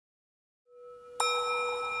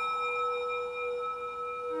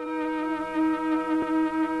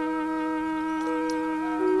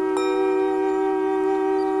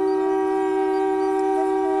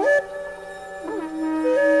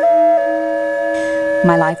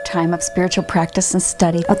My lifetime of spiritual practice and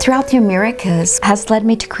study throughout the Americas has led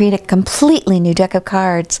me to create a completely new deck of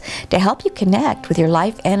cards to help you connect with your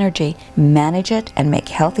life energy, manage it, and make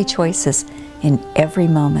healthy choices in every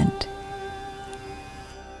moment.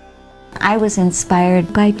 I was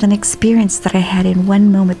inspired by an experience that I had in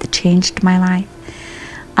one moment that changed my life.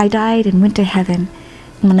 I died and went to heaven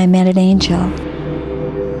when I met an angel.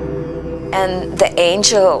 And the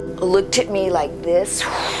angel looked at me like this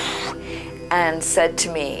and said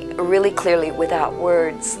to me really clearly without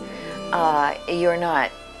words, you're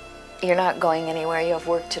not going anywhere, you have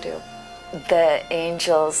work to do. The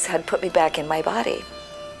angels had put me back in my body.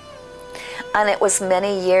 And it was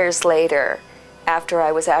many years later, after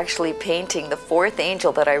I was actually painting the fourth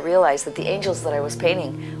angel, that I realized that the angels that I was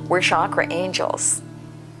painting were chakra angels.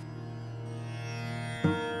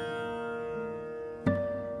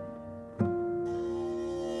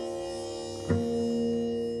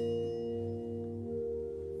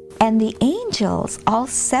 And the angels, all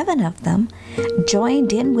 7 of them,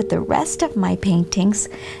 joined in with the rest of my paintings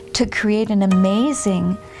to create an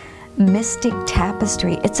amazing mystic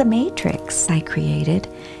tapestry. It's a matrix I created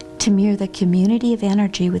to mirror the community of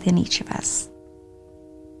energy within each of us.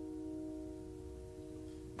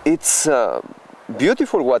 It's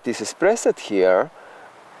beautiful what is expressed here,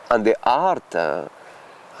 and the art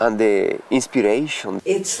and the inspiration.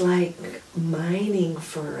 It's like mining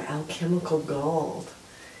for alchemical gold.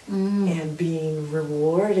 And being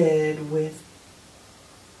rewarded with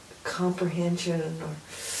comprehension, or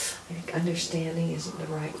I think understanding isn't the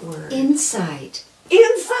right word. Insight.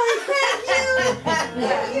 Insight, thank you!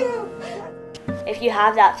 Thank you! If you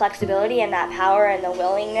have that flexibility and that power and the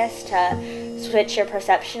willingness to switch your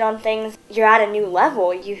perception on things, you're at a new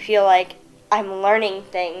level. You feel like I'm learning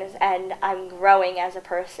things and I'm growing as a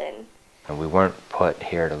person. And we weren't put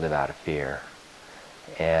here to live out of fear.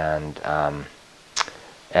 And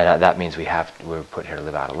that means we're put here to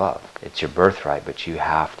live out of love. It's your birthright, but you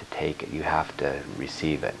have to take it, you have to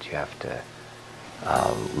receive it, you have to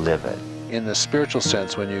live it. In the spiritual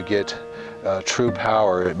sense, when you get true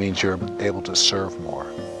power, it means you're able to serve more.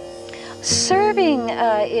 Serving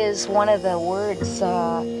is one of the words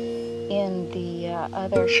in the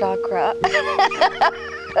other chakra.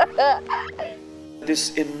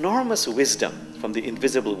 This enormous wisdom from the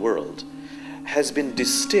invisible world has been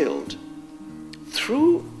distilled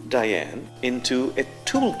through Diane into a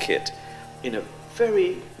toolkit in a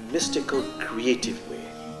very mystical, creative way.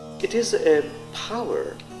 It is a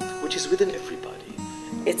power which is within everybody.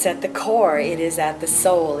 It's at the core, it is at the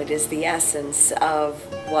soul, it is the essence of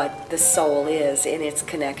what the soul is in its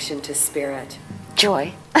connection to spirit.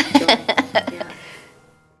 Joy. Joy. Yeah.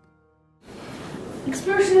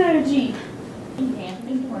 Expression energy.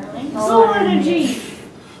 Soul energy.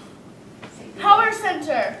 Power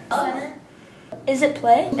center. Is it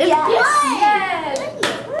play? It's play!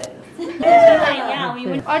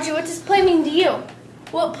 Audrey, what does play mean to you?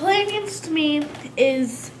 What play means to me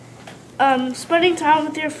is spending time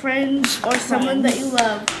with your friends or someone that you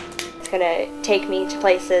love. It's going to take me to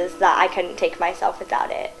places that I couldn't take myself without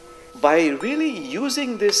it. By really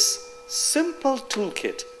using this simple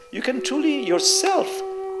toolkit, you can truly yourself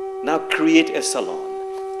now create a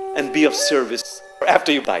salon and be of service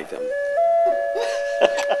after you buy them.